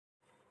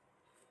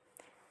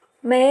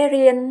មេ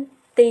រៀន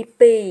ទី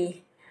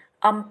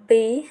2អំ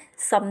ពី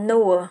សំ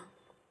ណួរ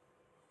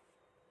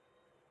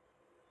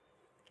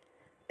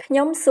ខ្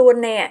ញុំសួរ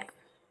អ្នក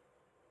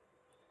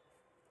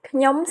ខ្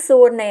ញុំសួ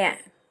រអ្នក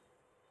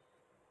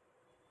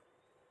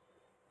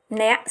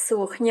អ្នកសួ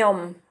រខ្ញុំ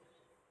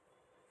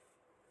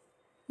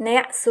អ្ន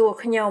កសួរ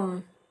ខ្ញុំ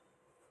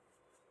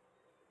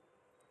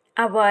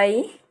អ្វី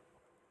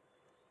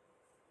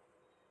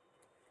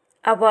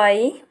អ្វី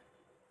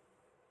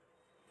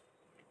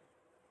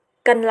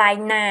កន្លែង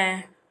ណា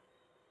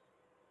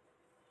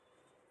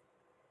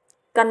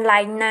កន្លែ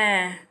ងណា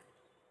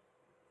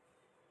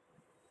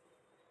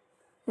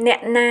អ្ន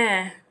កណា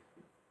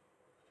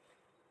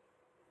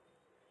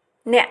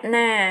អ្នក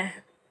ណា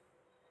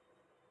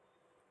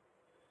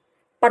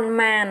ប៉ុន្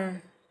មាន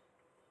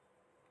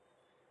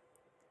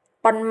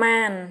ប៉ុន្មា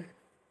ន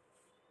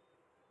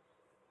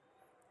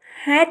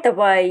ហេតុអ្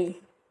វី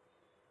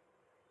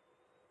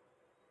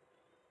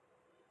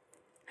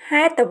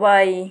ហេតុអ្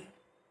វី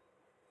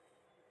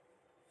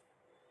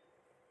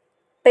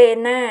ពេល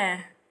ណា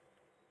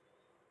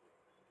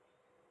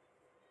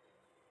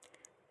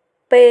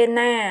ពេល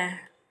ណា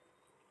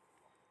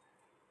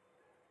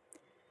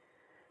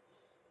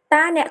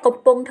តើអ្នកកំ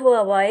ពុងធ្វើ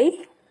អ្វី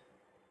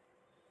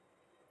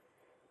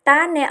តើ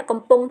អ្នកកំ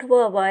ពុងធ្វើ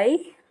អ្វី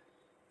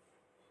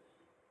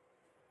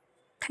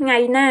ថ្ងៃ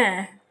ណា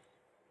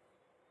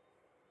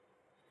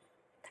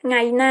ថ្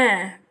ងៃណា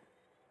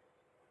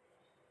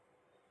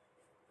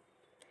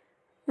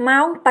ម៉ោ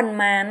ងប៉ុន្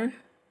មាន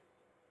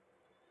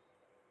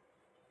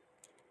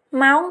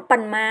ម៉ោងប៉ុ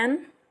ន្មាន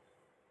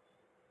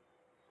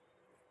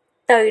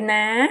ទៅ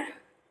ណា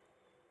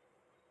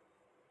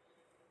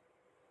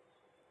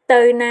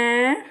ទៅណា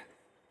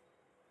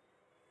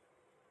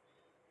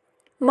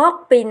មក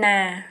ពីណា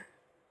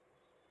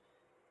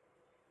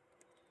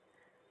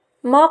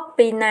មក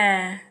ពីណា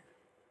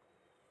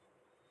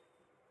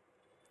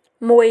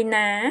មួយ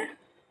ណា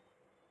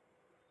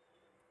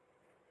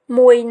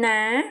មួយណា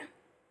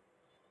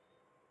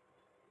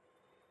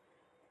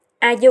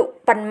អាយុ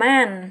ប៉ុន្មា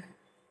ន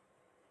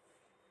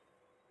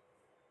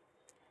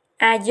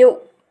អាយុ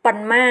ប៉ុ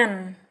ន្មាន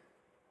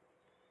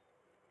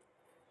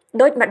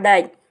ដូចម្ដេ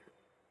ច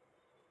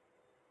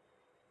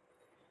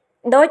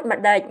ដូចម្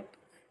ដេច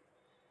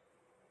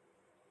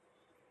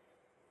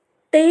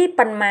ទី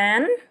ប៉ុន្មា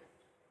ន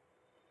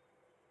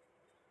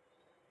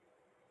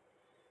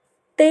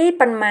ទី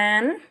ប៉ុន្មា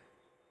ន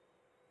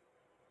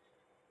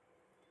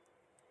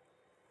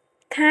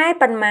ខែ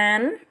ប៉ុន្មាន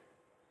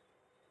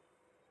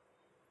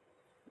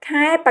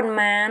ខែប៉ុន្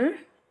មាន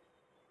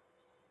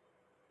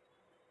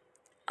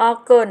អរ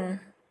គុណ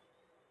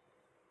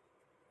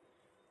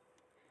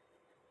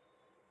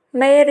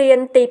មេរៀ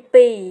នទី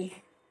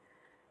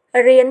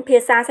2រៀនភា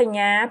សាសញ្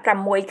ញា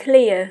6ឃ្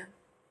លា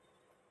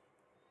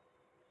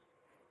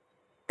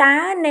តើ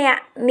អ្នក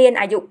មាន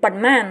អាយុប៉ុ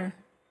ន្មាន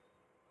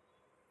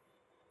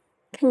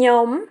ខ្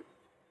ញុំ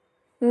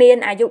មាន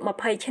អាយុ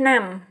20ឆ្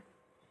នាំ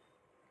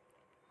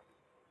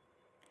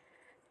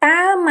តើ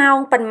ម៉ោង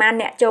ប៉ុន្មាន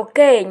អ្នកចូល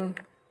គេង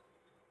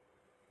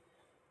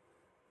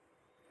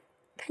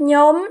ខ្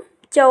ញុំ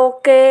ចូល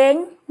គេង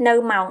នៅ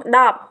ម៉ោង10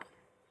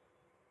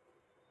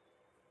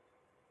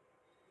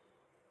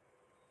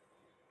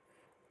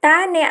តើ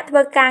អ្នកធ្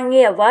វើការ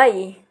ងារអ្វី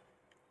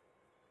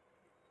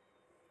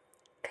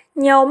ខ្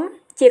ញុំ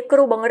ជាគ្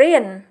រូបង្រៀ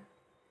ន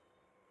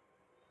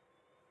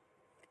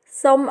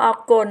សូមអរ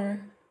គុណ